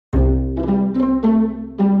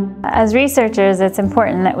As researchers, it's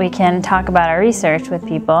important that we can talk about our research with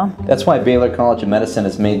people. That's why Baylor College of Medicine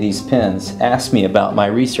has made these pins. Ask me about my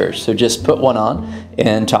research. So just put one on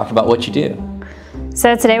and talk about what you do.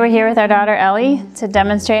 So today we're here with our daughter Ellie to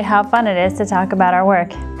demonstrate how fun it is to talk about our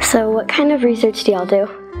work. So what kind of research do y'all do?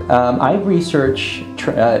 I research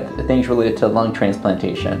things related to lung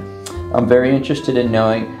transplantation. I'm very interested in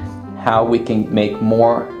knowing how we can make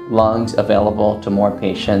more lungs available to more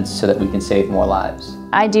patients so that we can save more lives.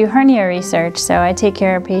 I do hernia research, so I take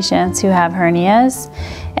care of patients who have hernias,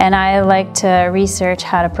 and I like to research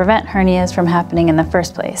how to prevent hernias from happening in the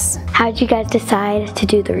first place. How did you guys decide to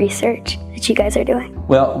do the research that you guys are doing?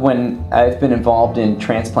 Well, when I've been involved in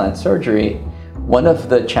transplant surgery, one of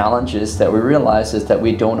the challenges that we realize is that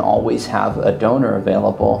we don't always have a donor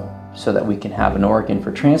available so that we can have an organ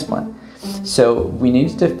for transplant. So we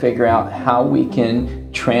need to figure out how we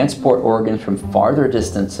can transport organs from farther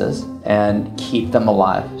distances and keep them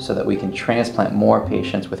alive so that we can transplant more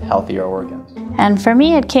patients with healthier organs. And for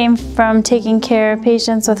me, it came from taking care of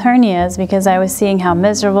patients with hernias because I was seeing how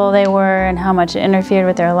miserable they were and how much it interfered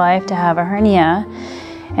with their life to have a hernia.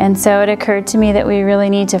 And so it occurred to me that we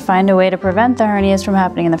really need to find a way to prevent the hernias from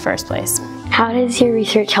happening in the first place. How does your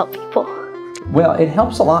research help people? Well, it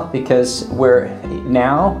helps a lot because we're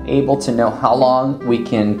now able to know how long we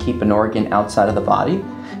can keep an organ outside of the body.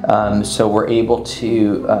 So we're able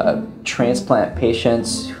to transplant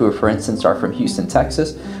patients who, for instance, are from Houston,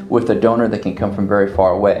 Texas, with a donor that can come from very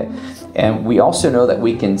far away. And we also know that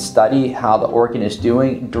we can study how the organ is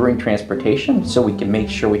doing during transportation, so we can make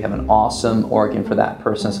sure we have an awesome organ for that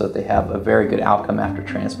person so that they have a very good outcome after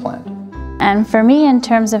transplant. And for me, in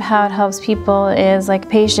terms of how it helps people, is like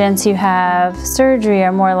patients who have surgery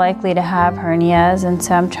are more likely to have hernias, and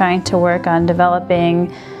so I'm trying to work on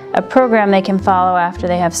developing a program they can follow after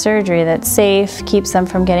they have surgery that's safe, keeps them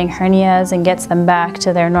from getting hernias, and gets them back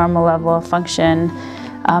to their normal level of function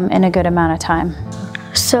in a good amount of time.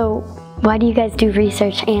 So why do you guys do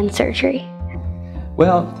research and surgery?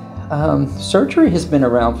 Well, surgery has been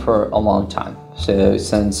around for a long time. So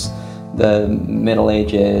since the Middle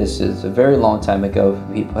Ages, is a very long time ago,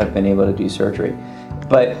 people have been able to do surgery.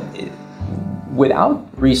 But without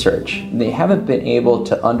research, they haven't been able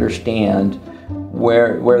to understand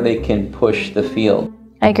where they can push the field.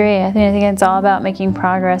 I agree. I think it's all about making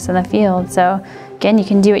progress in the field. So again, you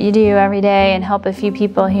can do what you do every day and help a few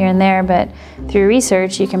people here and there, but through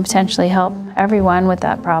research, you can potentially help everyone with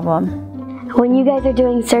that problem. When you guys are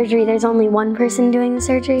doing surgery, there's only one person doing the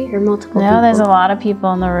surgery or multiple people? No, there's a lot of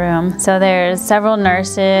people in the room. So there's several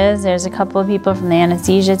nurses, there's a couple of people from the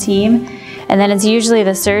anesthesia team, and then it's usually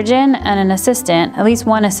the surgeon and an assistant, at least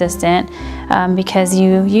one assistant, because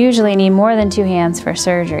you usually need more than two hands for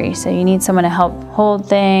surgery. So you need someone to help hold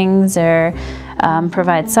things or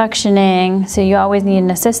provide suctioning, so you always need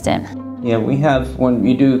an assistant. Yeah, we have, when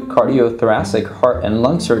we do cardiothoracic heart and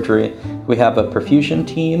lung surgery, we have a perfusion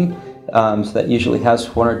team. So that usually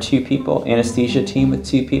has one or two people, anesthesia team with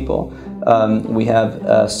two people. We have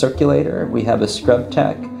a circulator, we have a scrub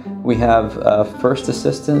tech, we have a first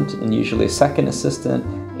assistant and usually a second assistant,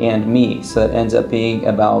 and me. So it ends up being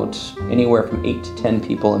about anywhere from 8 to 10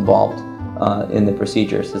 people involved in the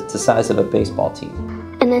procedures. It's the size of a baseball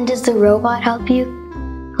team. And then does the robot help you?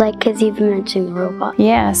 Like, because you've mentioned the robot.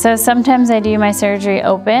 Yeah, so sometimes I do my surgery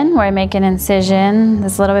open, where I make an incision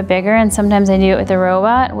that's a little bit bigger, and sometimes I do it with a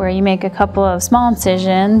robot, where you make a couple of small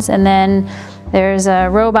incisions, and then there's a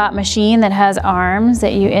robot machine that has arms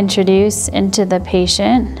that you introduce into the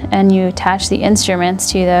patient, and you attach the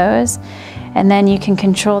instruments to those, and then you can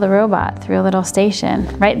control the robot through a little station,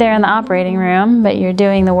 right there in the operating room, but you're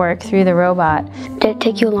doing the work through the robot. Did it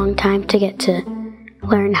take you a long time to get to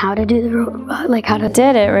learn how to do the robot? Like how to?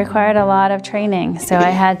 It required a lot of training. So I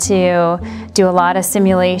had to do a lot of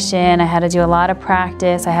simulation, I had to do a lot of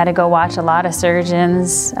practice, I had to go watch a lot of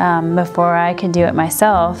surgeons before I could do it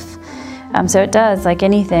myself. So it does, like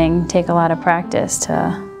anything, take a lot of practice to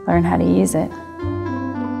learn how to use it.